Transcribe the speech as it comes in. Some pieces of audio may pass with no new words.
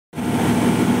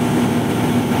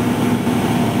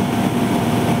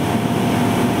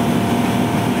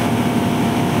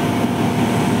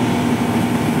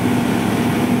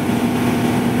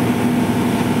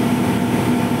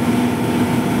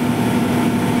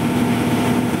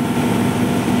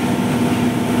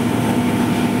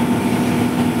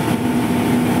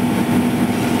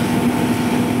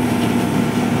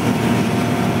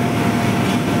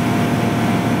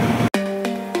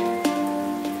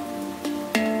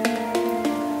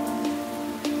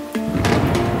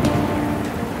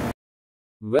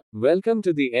Welcome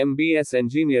to the MBS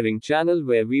Engineering channel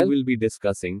where we will be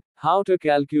discussing how to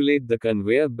calculate the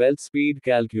conveyor belt speed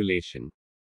calculation.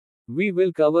 We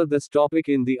will cover this topic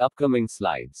in the upcoming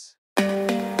slides.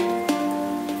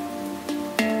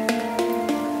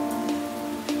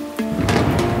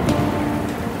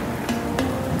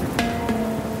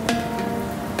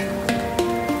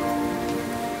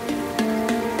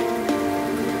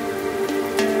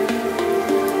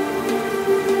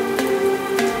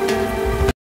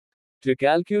 To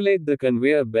calculate the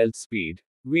conveyor belt speed,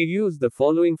 we use the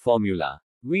following formula.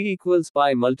 V equals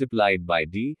pi multiplied by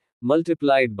d,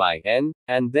 multiplied by n,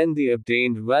 and then the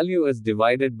obtained value is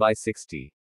divided by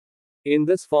 60. In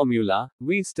this formula,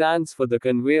 V stands for the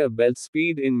conveyor belt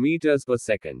speed in meters per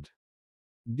second.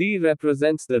 D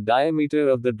represents the diameter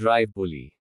of the drive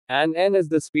pulley. And n is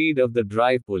the speed of the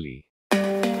drive pulley.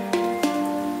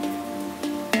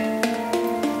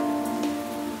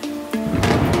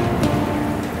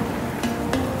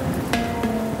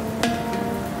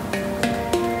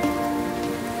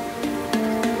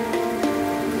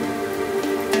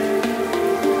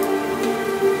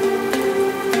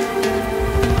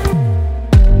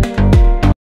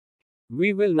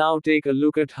 We will now take a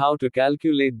look at how to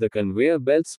calculate the conveyor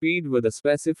belt speed with a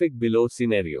specific below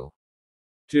scenario.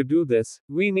 To do this,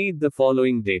 we need the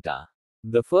following data.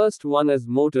 The first one is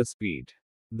motor speed.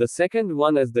 The second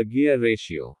one is the gear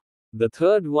ratio. The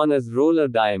third one is roller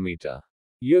diameter.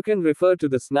 You can refer to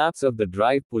the snaps of the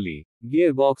drive pulley,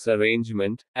 gearbox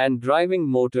arrangement, and driving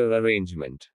motor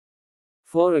arrangement.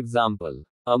 For example,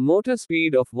 a motor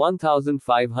speed of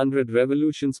 1500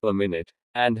 revolutions per minute,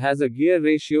 and has a gear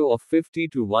ratio of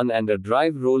 50:1 and a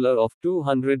drive roller of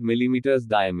 200 mm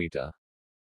diameter.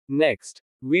 Next,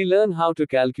 we learn how to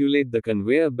calculate the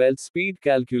conveyor belt speed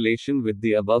calculation with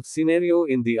the above scenario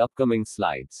in the upcoming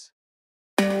slides.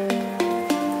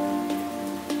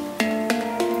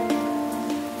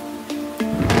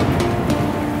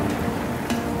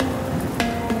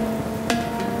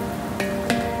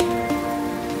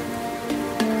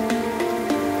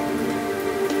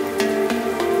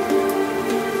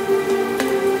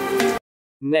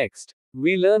 Next,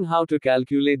 we learn how to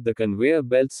calculate the conveyor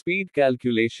belt speed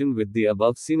calculation with the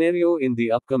above scenario in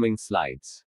the upcoming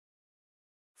slides.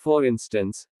 For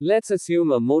instance, let's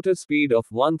assume a motor speed of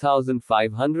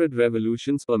 1500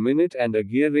 revolutions per minute and a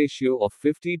gear ratio of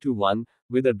 50:1,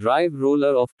 with a drive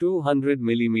roller of 200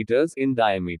 mm in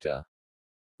diameter.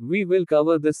 We will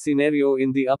cover this scenario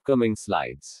in the upcoming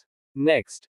slides.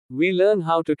 Next, we learn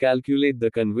how to calculate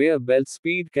the conveyor belt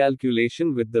speed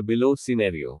calculation with the below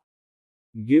scenario.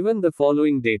 Given the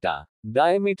following data,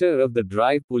 diameter of the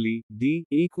drive pulley, d,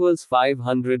 equals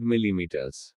 500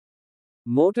 mm.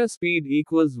 Motor speed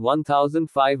equals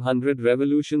 1500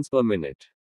 revolutions per minute.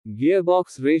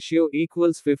 Gearbox ratio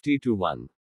equals 50:1.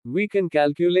 We can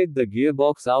calculate the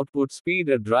gearbox output speed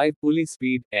or drive pulley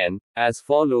speed, n, as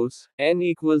follows. N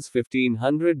equals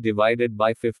 1500 divided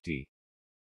by 50.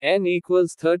 N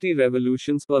equals 30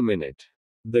 revolutions per minute.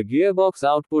 The gearbox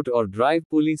output or drive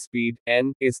pulley speed,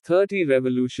 n, is 30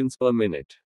 revolutions per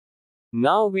minute.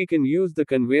 Now we can use the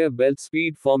conveyor belt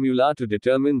speed formula to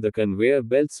determine the conveyor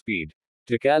belt speed.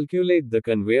 To calculate the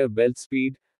conveyor belt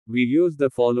speed, we use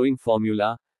the following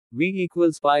formula. V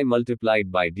equals pi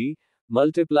multiplied by d,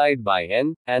 multiplied by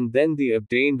n, and then the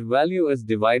obtained value is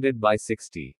divided by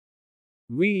 60.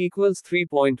 V equals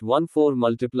 3.14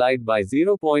 multiplied by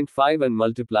 0.5 and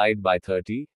multiplied by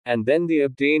 30, and then the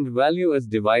obtained value is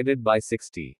divided by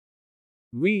 60.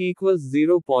 V equals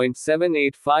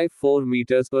 0.7854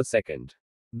 meters per second.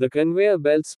 The conveyor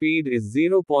belt speed is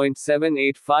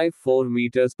 0.7854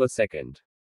 meters per second.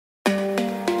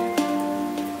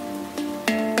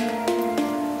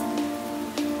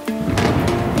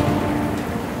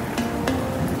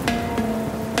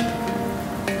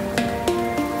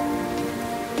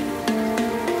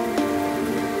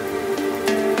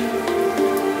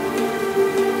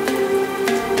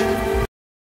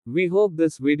 We hope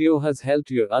this video has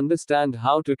helped you understand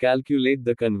how to calculate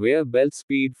the conveyor belt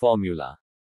speed formula.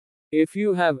 If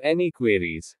you have any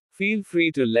queries, feel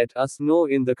free to let us know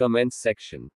in the comments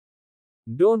section.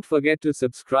 Don't forget to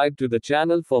subscribe to the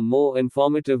channel for more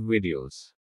informative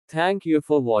videos. Thank you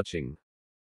for watching.